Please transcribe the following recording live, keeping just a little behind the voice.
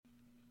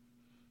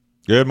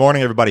Good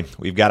morning, everybody.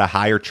 We've got a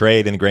higher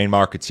trade in the grain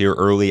markets here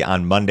early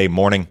on Monday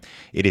morning.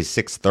 It is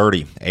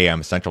 6:30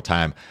 a.m. Central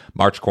Time.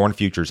 March corn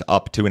futures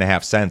up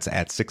 2.5 cents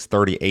at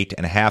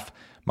 638.5.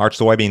 March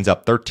soybeans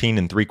up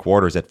 13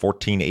 3/4 at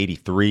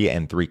 14.83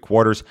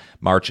 3/4.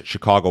 March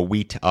Chicago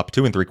wheat up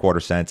 2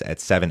 3/4 cents at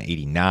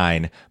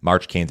 7.89.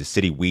 March Kansas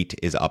City wheat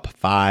is up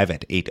 5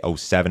 at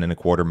 8.07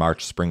 1/4.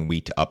 March spring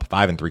wheat up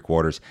 5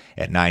 3/4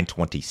 at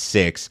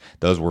 9.26.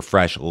 Those were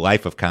fresh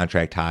life of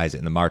contract highs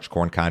in the March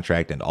corn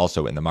contract and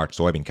also in the March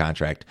soybean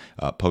contract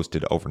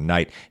posted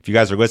overnight. If you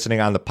guys are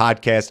listening on the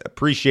podcast,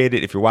 appreciate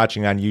it. If you're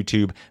watching on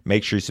YouTube,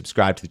 make sure you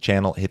subscribe to the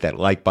channel, hit that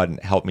like button,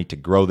 help me to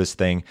grow this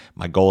thing.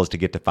 My goal is to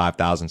get to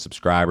 5,000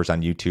 subscribers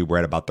on YouTube. We're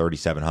at about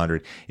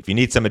 3,700. If you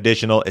need some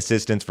additional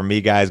assistance from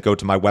me, guys, go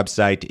to my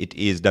website. It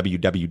is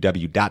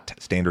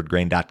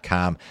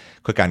www.standardgrain.com.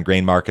 Click on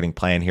Grain Marketing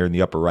Plan here in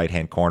the upper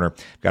right-hand corner.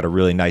 I've got a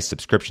really nice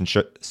subscription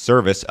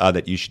service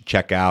that you should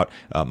check out.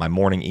 My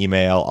morning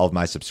email, all of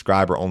my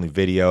subscriber-only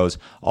videos,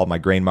 all of my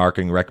grain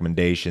marketing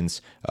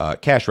recommendations,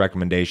 cash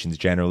recommendations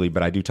generally,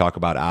 but I do talk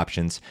about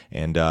options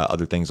and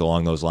other things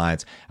along those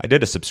lines. I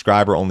did a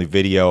subscriber-only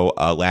video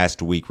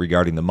last week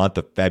regarding the month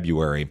of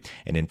February,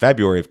 and in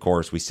February, of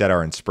course, we set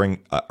our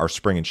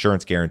spring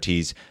insurance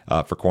guarantees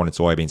for corn and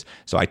soybeans.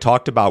 So I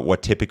talked about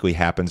what typically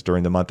happens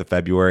during the month of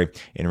February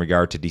in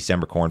regard to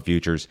December corn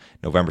futures,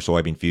 November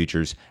soybean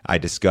futures. I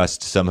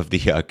discussed some of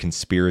the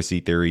conspiracy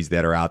theories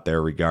that are out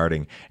there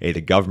regarding, hey,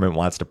 the government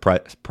wants to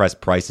press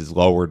prices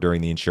lower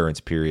during the insurance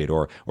period,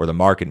 or the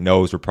market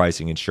knows we're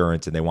pricing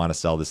insurance and they want to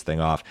sell this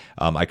thing off.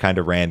 I kind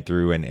of ran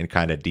through and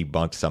kind of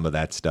debunked some of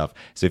that stuff.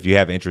 So if you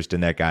have interest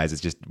in that, guys,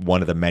 it's just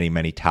one of the many,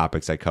 many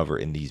topics I cover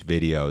in these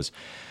videos.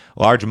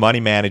 Large money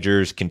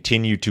managers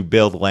continue to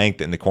build length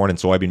in the corn and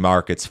soybean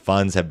markets.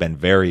 Funds have been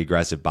very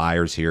aggressive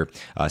buyers here.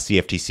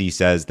 CFTC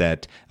says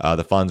that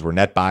the funds were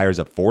net buyers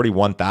of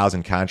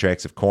 41,000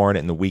 contracts of corn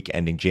in the week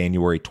ending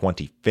January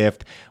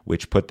 25th,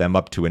 which put them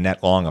up to a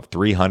net long of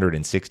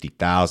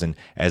 360,000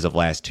 as of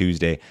last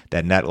Tuesday.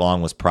 That net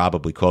long was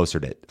probably closer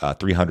to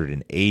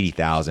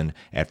 380,000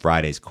 at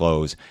Friday's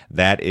close.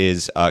 That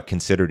is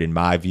considered, in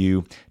my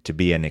view, to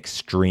be an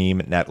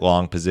extreme net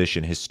long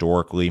position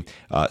historically.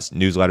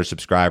 Newsletter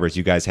subscribers,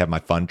 you guys have my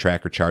fund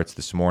tracker charts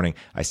this morning.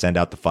 I send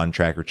out the fund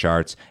tracker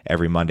charts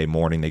every Monday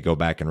morning. They go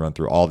back and run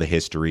through all the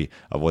history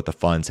of what the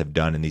funds have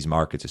done in these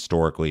markets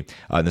historically.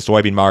 In the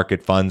soybean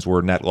market, funds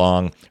were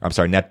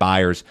net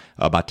buyers,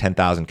 about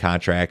 10,000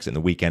 contracts in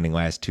the week ending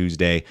last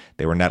Tuesday.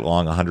 They were net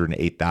long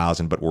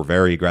 108,000, but were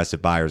very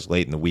aggressive buyers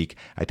late in the week.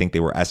 I think they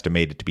were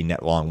estimated to be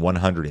net long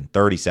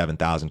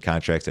 137,000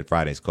 contracts at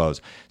Friday's close.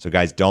 So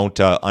guys, don't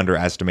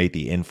underestimate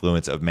the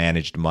influence of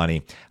managed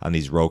money on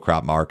these row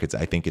crop markets.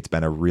 I think it's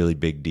been a really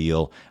big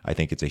deal. I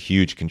think it's a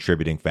huge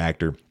contributing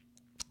factor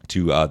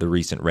to the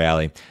recent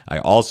rally. I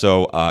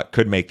also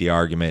could make the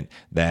argument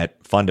that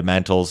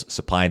fundamentals,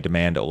 supply and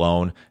demand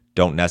alone,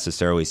 don't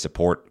necessarily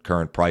support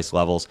current price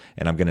levels,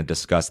 and I'm going to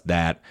discuss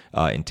that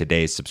in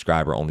today's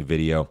subscriber-only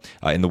video.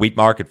 In the wheat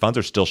market, funds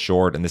are still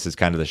short, and this is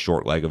kind of the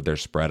short leg of their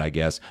spread, I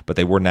guess, but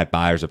they were net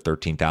buyers of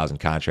 13,000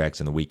 contracts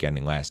in the week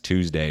ending last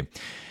Tuesday.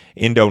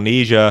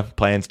 Indonesia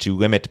plans to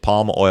limit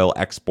palm oil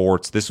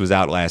exports. This was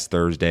out last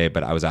Thursday,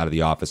 but I was out of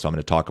the office, so I'm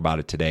going to talk about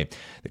it today.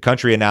 The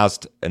country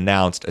announced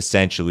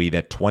essentially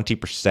that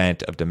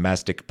 20% of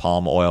domestic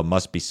palm oil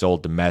must be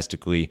sold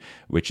domestically,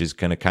 which is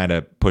going to kind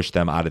of push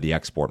them out of the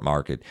export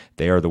market.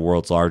 They are the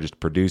world's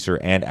largest producer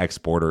and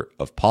exporter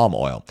of palm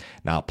oil.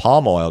 Now,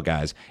 palm oil,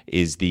 guys,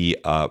 is the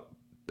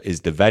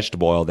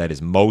vegetable oil that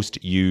is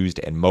most used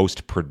and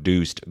most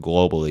produced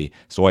globally.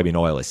 Soybean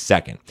oil is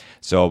second.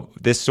 So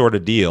this sort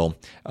of deal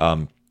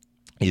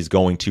is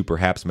going to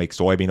perhaps make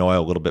soybean oil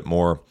a little bit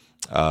more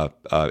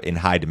in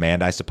high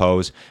demand, I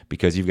suppose,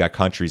 because you've got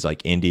countries like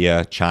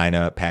India,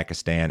 China,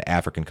 Pakistan,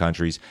 African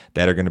countries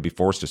that are going to be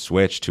forced to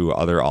switch to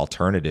other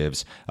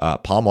alternatives.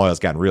 Palm oil has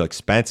gotten real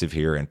expensive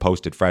here and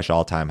posted fresh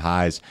all-time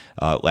highs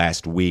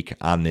last week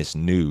on this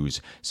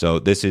news. So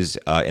this is,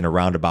 in a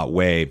roundabout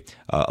way,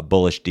 a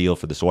bullish deal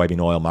for the soybean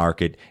oil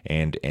market,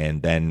 and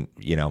then,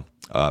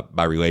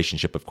 by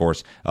relationship, of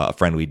course, a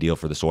friendly deal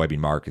for the soybean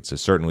market. So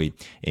certainly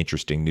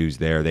interesting news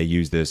there. They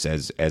use this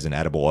as an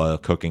edible oil,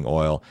 cooking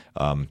oil,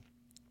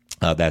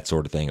 that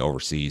sort of thing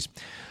overseas.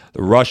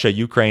 The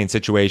Russia-Ukraine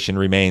situation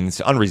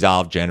remains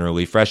unresolved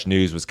generally. Fresh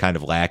news was kind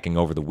of lacking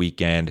over the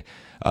weekend.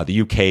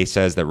 The UK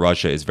says that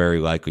Russia is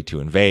very likely to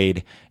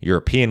invade.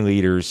 European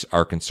leaders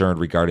are concerned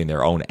regarding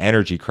their own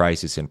energy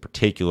crisis in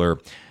particular.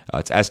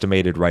 It's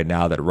estimated right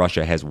now that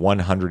Russia has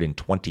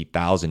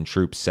 120,000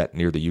 troops set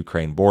near the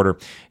Ukraine border.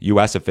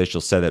 U.S.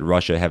 officials said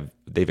that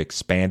they've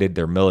expanded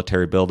their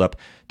military buildup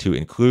to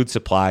include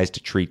supplies to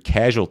treat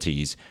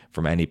casualties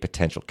from any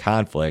potential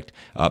conflict.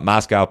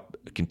 Moscow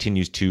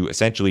continues to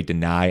essentially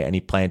deny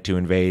any plan to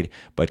invade,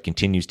 but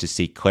continues to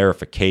seek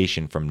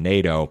clarification from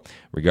NATO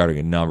regarding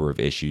a number of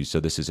issues. So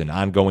this is an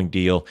ongoing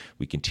deal.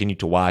 We continue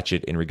to watch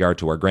it in regard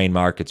to our grain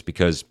markets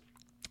because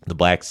the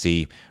Black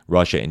Sea,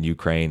 Russia, and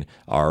Ukraine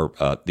are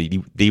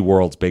the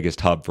world's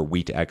biggest hub for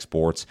wheat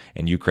exports,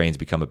 and Ukraine's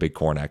become a big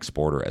corn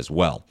exporter as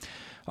well.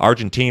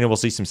 Argentina will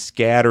see some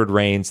scattered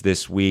rains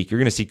this week. You're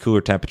going to see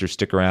cooler temperatures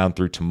stick around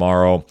through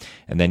tomorrow,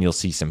 and then you'll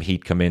see some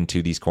heat come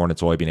into these corn and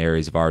soybean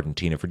areas of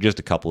Argentina for just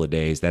a couple of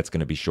days. That's going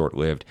to be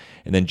short-lived.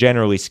 And then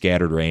generally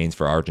scattered rains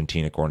for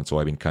Argentina, corn and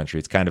soybean country.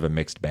 It's kind of a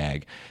mixed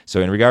bag.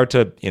 So in regard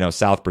to,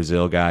 South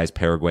Brazil guys,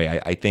 Paraguay,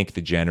 I think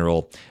the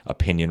general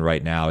opinion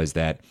right now is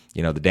that,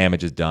 the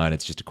damage is done.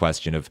 It's just a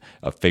question of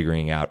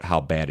figuring out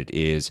how bad it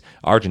is.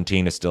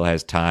 Argentina still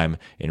has time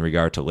in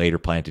regard to later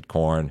planted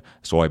corn,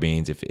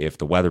 soybeans. If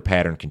the weather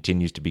pattern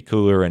continues to be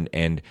cooler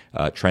and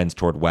trends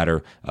toward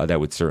wetter, that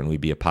would certainly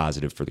be a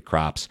positive for the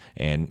crops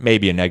and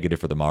maybe a negative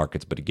for the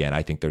markets. But again,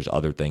 I think there's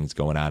other things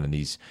going on in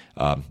these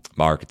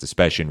markets,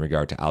 especially in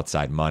regard to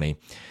outside money.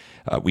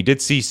 We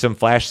did see some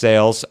flash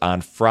sales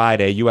on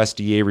Friday.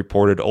 USDA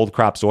reported old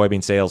crop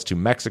soybean sales to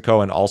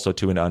Mexico and also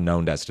to an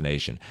unknown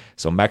destination.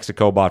 So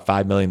Mexico bought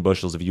 5 million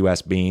bushels of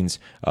U.S. beans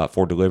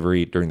for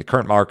delivery during the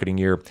current marketing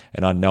year.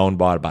 An unknown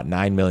bought about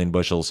 9 million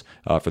bushels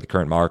for the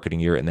current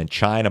marketing year. And then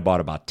China bought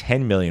about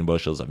 10 million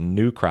bushels of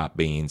new crop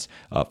beans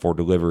for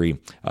delivery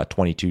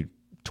 22-23.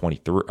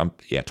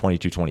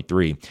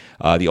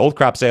 The old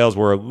crop sales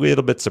were a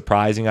little bit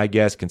surprising, I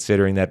guess,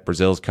 considering that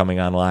Brazil's coming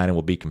online and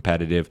will be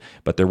competitive.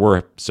 But there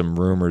were some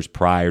rumors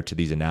prior to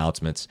these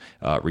announcements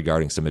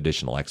regarding some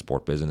additional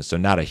export business, so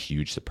not a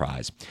huge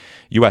surprise.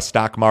 U.S.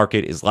 stock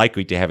market is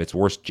likely to have its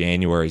worst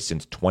January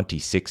since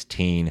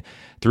 2016.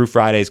 Through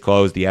Friday's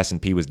close, the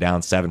S&P was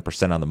down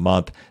 7% on the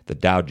month. The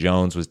Dow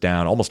Jones was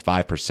down almost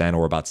 5%,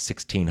 or about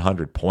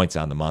 1,600 points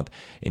on the month.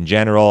 In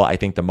general, I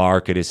think the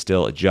market is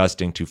still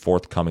adjusting to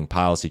forthcoming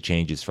policy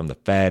changes from the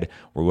Fed.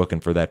 We're looking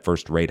for that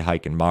first rate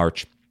hike in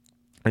March.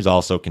 There's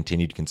also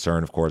continued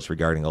concern, of course,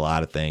 regarding a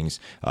lot of things,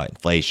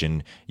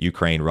 inflation,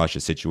 Ukraine, Russia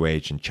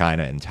situation,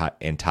 China,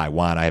 and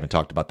Taiwan. I haven't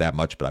talked about that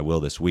much, but I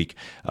will this week.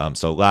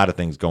 So a lot of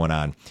things going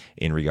on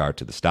in regard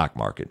to the stock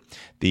market.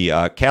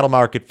 The cattle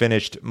market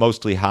finished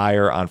mostly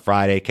higher on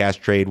Friday. Cash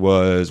trade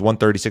was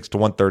 136 to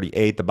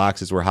 138. The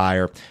boxes were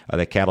higher.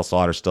 The cattle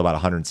slaughter still about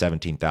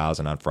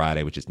 117,000 on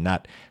Friday, which is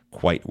not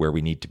quite where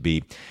we need to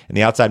be. In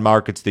the outside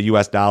markets, the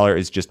U.S. dollar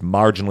is just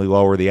marginally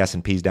lower. The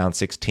S&P's down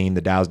 16.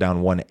 The Dow's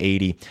down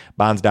 180.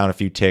 Bonds down a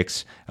few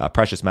ticks.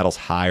 Precious metals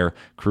higher.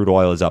 Crude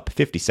oil is up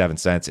 57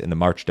 cents in the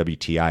March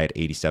WTI at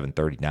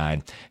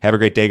 87.39. Have a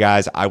great day,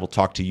 guys. I will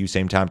talk to you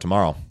same time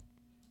tomorrow.